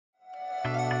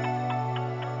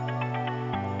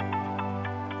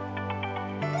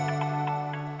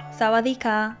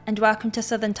Sawadee and welcome to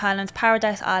southern Thailand's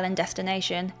Paradise Island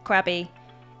destination, Krabi.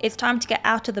 It's time to get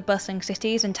out of the bustling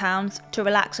cities and towns to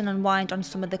relax and unwind on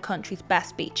some of the country's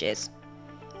best beaches.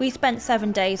 We spent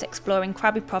 7 days exploring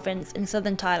Krabi province in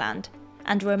southern Thailand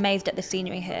and were amazed at the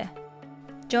scenery here.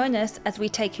 Join us as we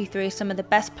take you through some of the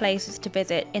best places to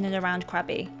visit in and around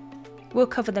Krabi. We'll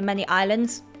cover the many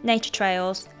islands, nature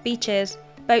trails, beaches,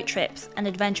 boat trips and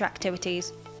adventure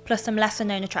activities, plus some lesser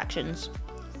known attractions.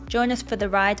 Join us for the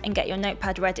ride and get your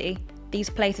notepad ready. These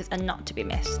places are not to be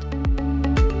missed.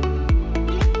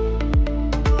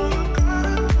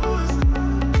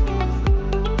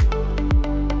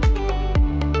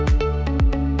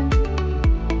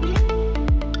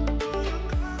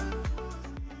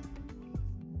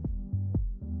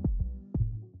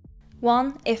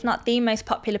 One, if not the most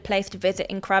popular place to visit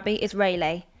in Krabi is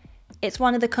Railay. It's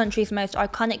one of the country's most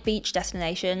iconic beach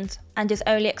destinations and is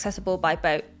only accessible by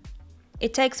boat.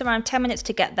 It takes around 10 minutes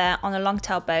to get there on a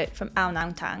longtail boat from Ao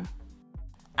Nang Tang.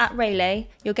 At Railay,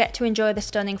 you'll get to enjoy the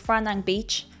stunning Phra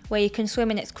beach, where you can swim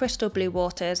in its crystal blue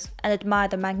waters and admire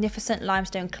the magnificent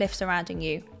limestone cliffs surrounding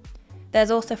you.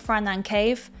 There's also Phra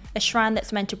Cave, a shrine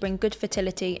that's meant to bring good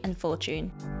fertility and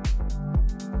fortune.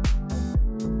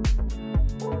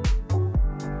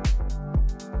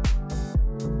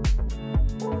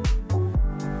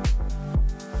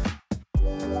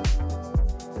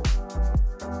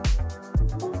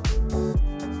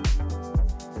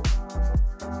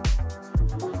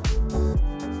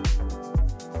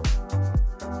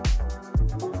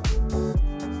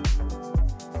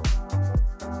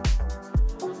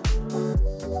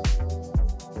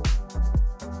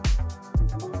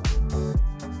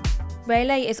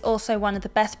 Railay is also one of the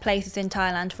best places in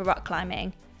Thailand for rock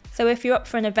climbing, so if you're up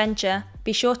for an adventure,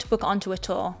 be sure to book onto a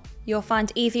tour. You'll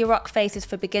find easier rock faces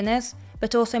for beginners,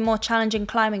 but also more challenging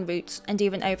climbing routes and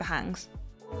even overhangs.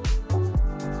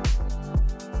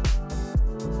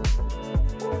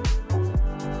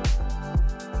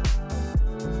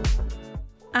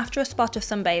 After a spot of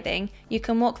sunbathing, you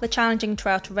can walk the challenging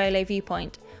trail to Railay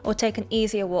Viewpoint or take an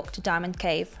easier walk to Diamond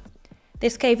Cave.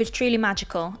 This cave is truly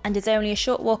magical and is only a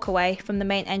short walk away from the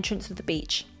main entrance of the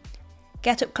beach.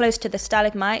 Get up close to the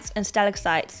stalagmites and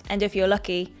stalactites, and if you're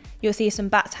lucky, you'll see some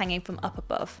bats hanging from up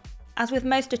above. As with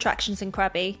most attractions in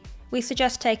Krabi, we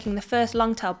suggest taking the first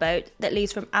longtail boat that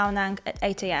leaves from Ao Nang at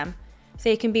 8 AM, so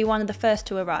you can be one of the first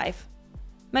to arrive.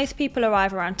 Most people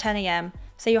arrive around 10 AM,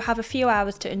 so you'll have a few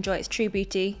hours to enjoy its true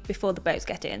beauty before the boats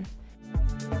get in.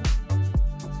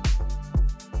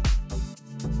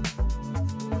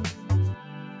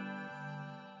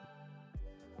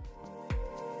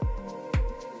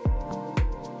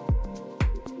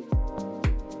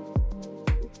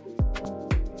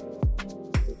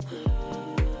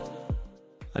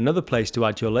 Another place to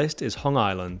add to your list is Hong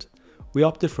Island. We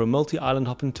opted for a multi-island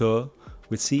hopping tour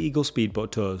with Sea Eagle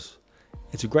speedboat tours.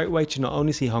 It's a great way to not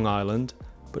only see Hong Island,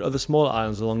 but other smaller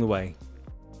islands along the way.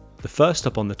 The first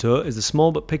stop on the tour is the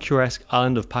small but picturesque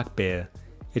island of Pak Bia.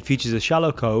 It features a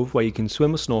shallow cove where you can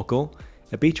swim or snorkel,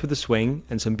 a beach with a swing,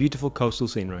 and some beautiful coastal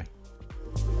scenery.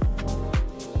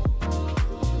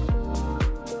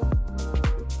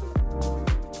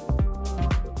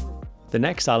 The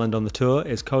next island on the tour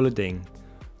is Koh Lading.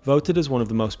 Voted as one of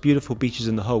the most beautiful beaches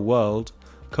in the whole world,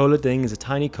 Koh Lading is a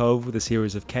tiny cove with a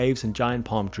series of caves and giant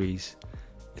palm trees.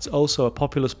 It's also a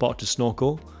popular spot to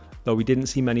snorkel, though we didn't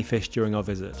see many fish during our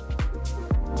visit.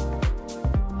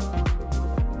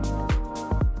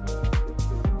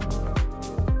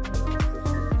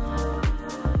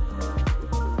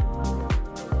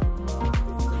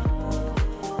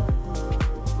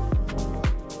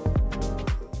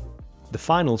 The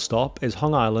final stop is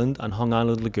Hong Island and Hong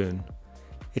Island Lagoon.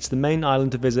 It's the main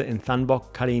island to visit in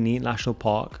Thanbok Karini National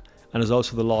Park and is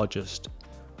also the largest.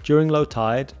 During low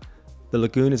tide, the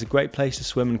lagoon is a great place to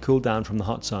swim and cool down from the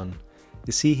hot sun.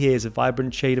 The sea here is a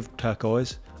vibrant shade of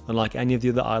turquoise, unlike any of the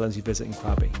other islands you visit in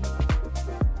Krabi.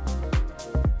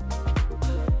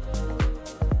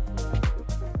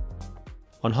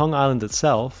 On Hong Island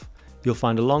itself, you'll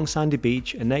find a long sandy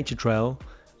beach, a nature trail,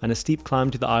 and a steep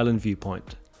climb to the island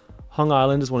viewpoint. Hong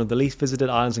Island is one of the least visited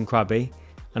islands in Krabi,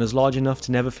 and is large enough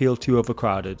to never feel too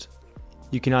overcrowded.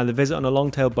 You can either visit on a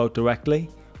longtail boat directly,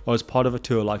 or as part of a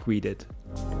tour like we did.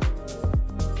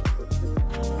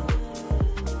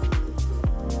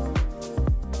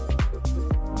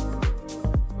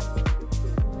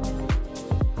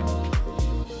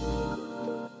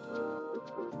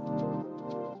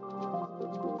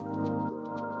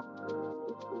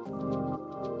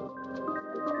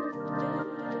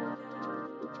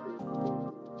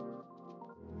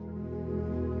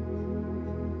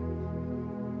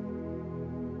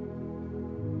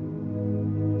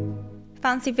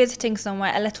 Fancy visiting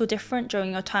somewhere a little different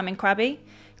during your time in Krabi?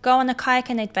 Go on a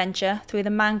kayaking adventure through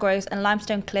the mangroves and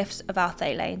limestone cliffs of our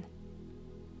Thalane.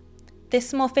 This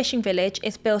small fishing village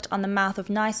is built on the mouth of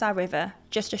Nisa River,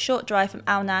 just a short drive from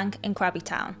Ao Nang in Krabi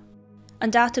town.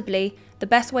 Undoubtedly, the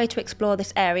best way to explore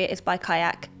this area is by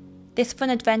kayak. This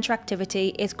fun adventure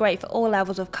activity is great for all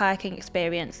levels of kayaking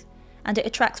experience, and it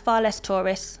attracts far less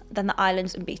tourists than the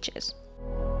islands and beaches.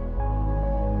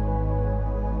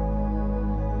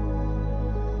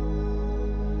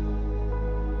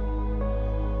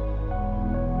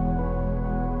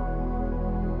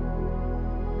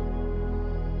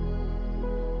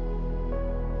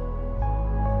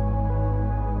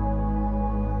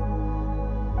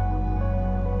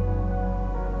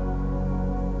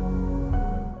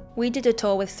 We did a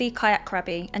tour with Sea Kayak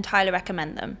Krabi and highly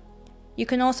recommend them. You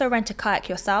can also rent a kayak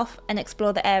yourself and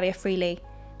explore the area freely,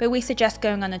 but we suggest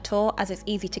going on a tour as it's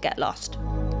easy to get lost.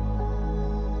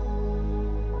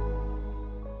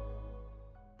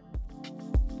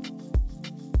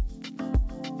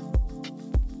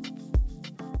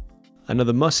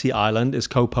 Another must-see island is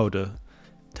Koh Poda.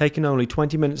 Taking only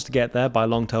 20 minutes to get there by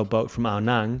longtail boat from Ao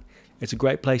Nang, it's a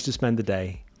great place to spend the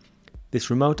day. This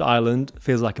remote island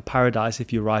feels like a paradise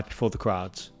if you arrive before the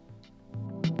crowds.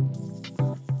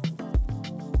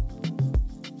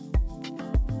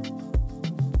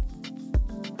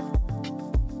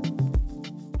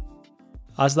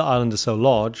 As the island is so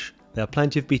large, there are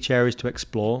plenty of beach areas to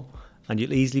explore, and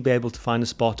you'll easily be able to find a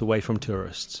spot away from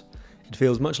tourists. It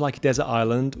feels much like a desert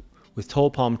island, with tall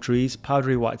palm trees,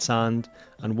 powdery white sand,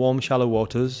 and warm shallow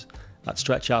waters that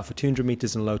stretch out for 200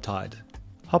 meters in low tide.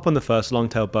 Hop on the first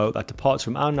longtail boat that departs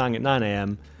from Ao Nang at 9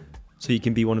 AM so you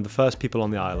can be one of the first people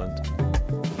on the island.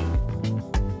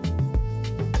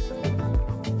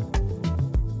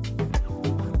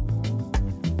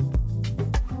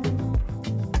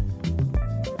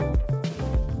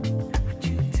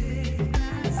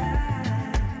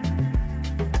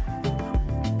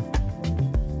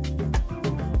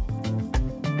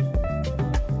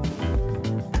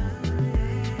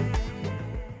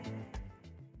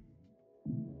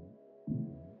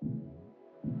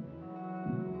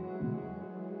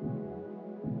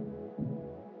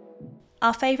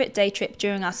 Our favourite day trip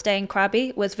during our stay in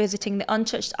Krabi was visiting the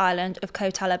untouched island of Koh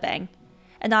Talabeng,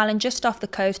 an island just off the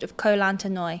coast of Koh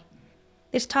Lading.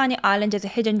 This tiny island is a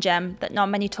hidden gem that not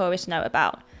many tourists know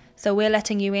about, so we're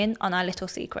letting you in on our little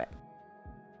secret.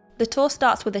 The tour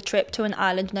starts with a trip to an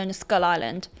island known as Skull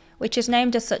Island, which is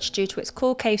named as such due to its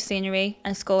cool cave scenery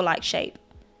and skull-like shape.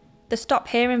 The stop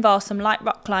here involves some light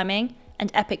rock climbing and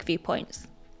epic viewpoints.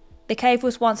 The cave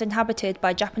was once inhabited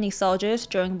by Japanese soldiers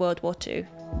during World War II.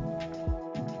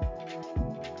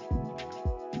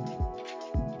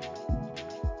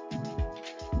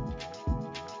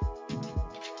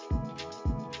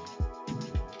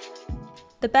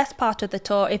 The best part of the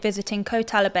tour is visiting Koh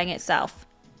Talabeng itself.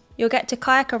 You'll get to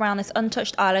kayak around this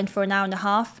untouched island for an hour and a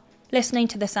half, listening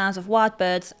to the sounds of wild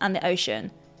birds and the ocean.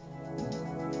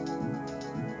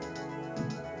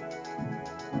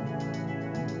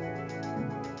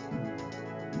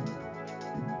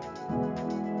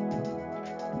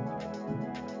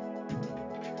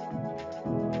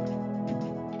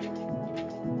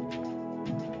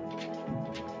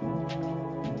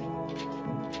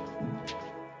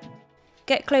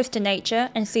 Get close to nature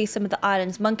and see some of the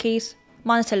island's monkeys,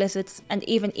 monitor lizards, and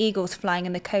even eagles flying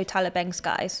in the Koh Talabeng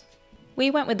skies. We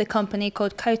went with a company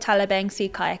called Koh Talabeng Sea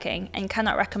Kayaking and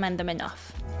cannot recommend them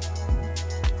enough.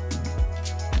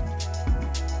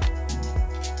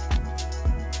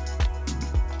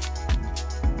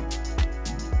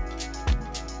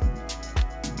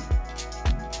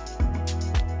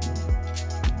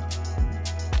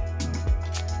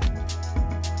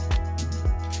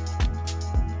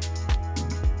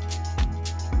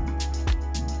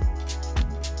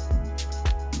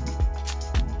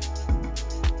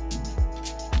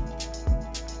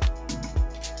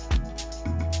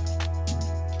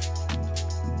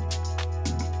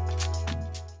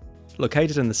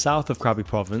 Located in the south of Krabi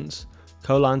province,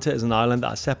 Koh Lanta is an island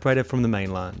that is separated from the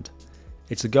mainland.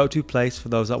 It's a go-to place for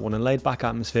those that want a laid-back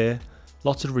atmosphere,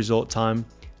 lots of resort time,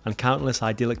 and countless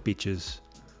idyllic beaches.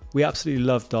 We absolutely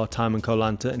loved our time in Koh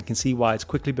Lanta and can see why it's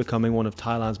quickly becoming one of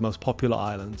Thailand's most popular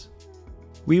islands.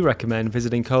 We recommend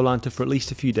visiting Koh Lanta for at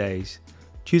least a few days.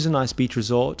 Choose a nice beach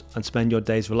resort and spend your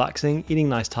days relaxing, eating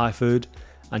nice Thai food,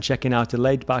 and checking out a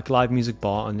laid-back live music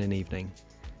bar in an evening.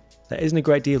 There isn't a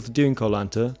great deal to do in Koh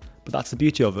Lanta, but that's the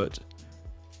beauty of it.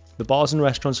 The bars and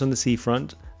restaurants on the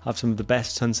seafront have some of the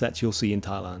best sunsets you'll see in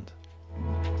Thailand.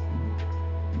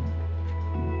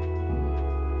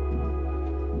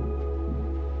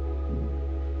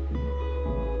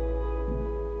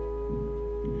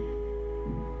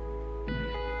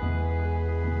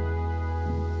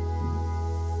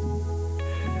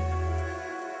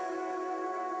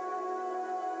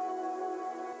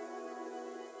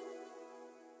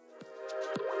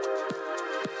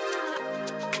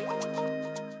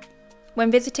 When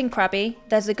visiting Krabi,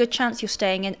 there's a good chance you're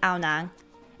staying in Ao Nang.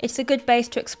 It's a good base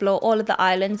to explore all of the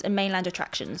islands and mainland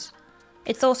attractions.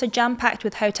 It's also jam-packed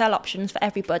with hotel options for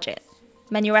every budget,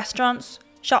 many restaurants,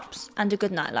 shops and a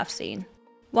good nightlife scene.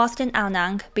 Whilst in Ao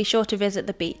Nang, be sure to visit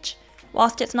the beach.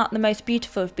 Whilst it's not the most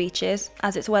beautiful of beaches,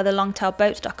 as it's where the long-tail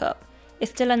boats dock up,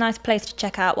 it's still a nice place to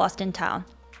check out whilst in town.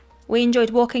 We enjoyed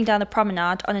walking down the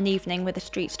promenade on an evening with a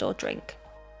street stall drink.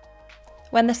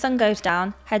 When the sun goes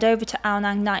down, head over to Ao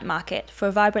Nang Night Market for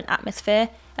a vibrant atmosphere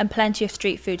and plenty of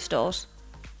street food stalls.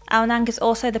 Ao Nang is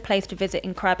also the place to visit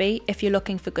in Krabi if you're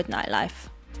looking for good nightlife.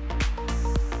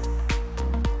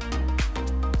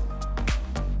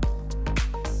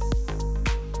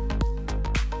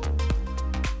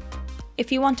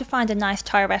 If you want to find a nice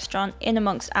Thai restaurant in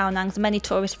amongst Ao Nang's many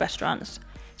tourist restaurants,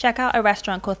 check out a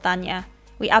restaurant called Thalane.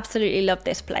 We absolutely love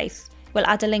this place. We'll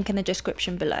add a link in the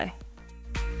description below.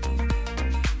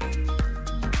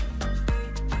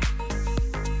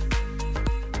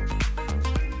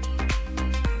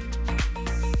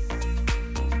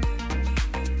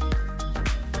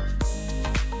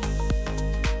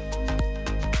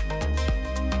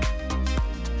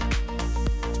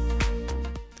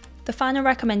 The final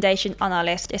recommendation on our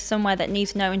list is somewhere that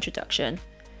needs no introduction.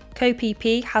 Koh Phi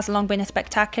Phi has long been a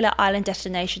spectacular island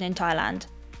destination in Thailand.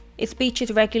 Its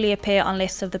beaches regularly appear on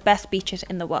lists of the best beaches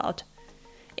in the world.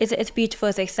 Is it as beautiful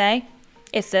as they say?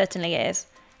 It certainly is.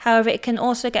 However, it can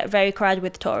also get very crowded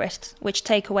with tourists, which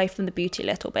take away from the beauty a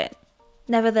little bit.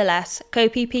 Nevertheless, Koh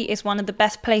Phi Phi is one of the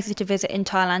best places to visit in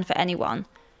Thailand for anyone.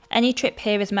 Any trip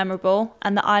here is memorable,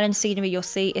 and the island scenery you'll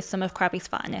see is some of Krabi's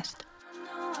finest.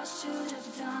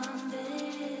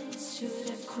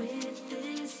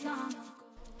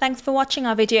 Thanks for watching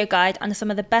our video guide on some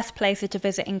of the best places to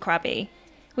visit in Krabi.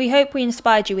 We hope we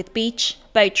inspired you with beach,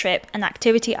 boat trip and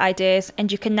activity ideas,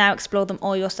 and you can now explore them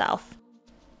all yourself.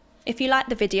 If you liked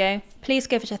the video, please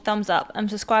give it a thumbs up and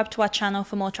subscribe to our channel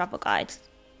for more travel guides.